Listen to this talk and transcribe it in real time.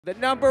The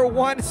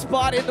 #1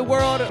 spot in the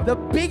world, the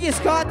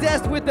biggest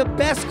contest with the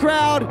best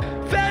crowd,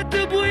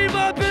 FISE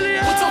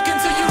Montpellier! We're talking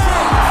to you,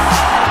 bro.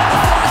 The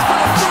forest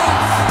full of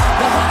fruits,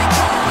 the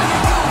honeycomb of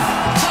your youth,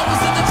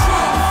 towers of the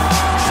truth,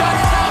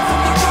 shouting out from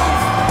the roof.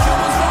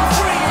 Humans run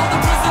free, all the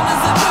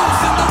prisoners are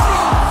loose in the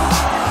roof.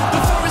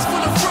 The forest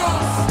full of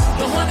fruits,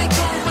 the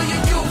honeycomb of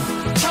your youth,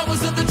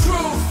 towers of the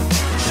truth,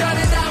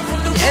 shouting out from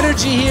the roof. The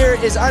energy here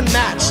is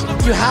unmatched.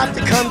 You have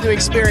to come to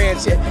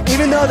experience it.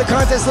 Even though the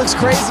contest looks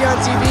crazy on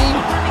TV,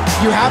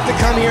 you have to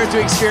come here to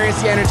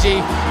experience the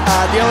energy.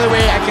 The only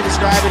way I can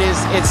describe it is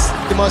it's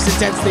the most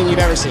intense thing you've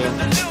ever seen.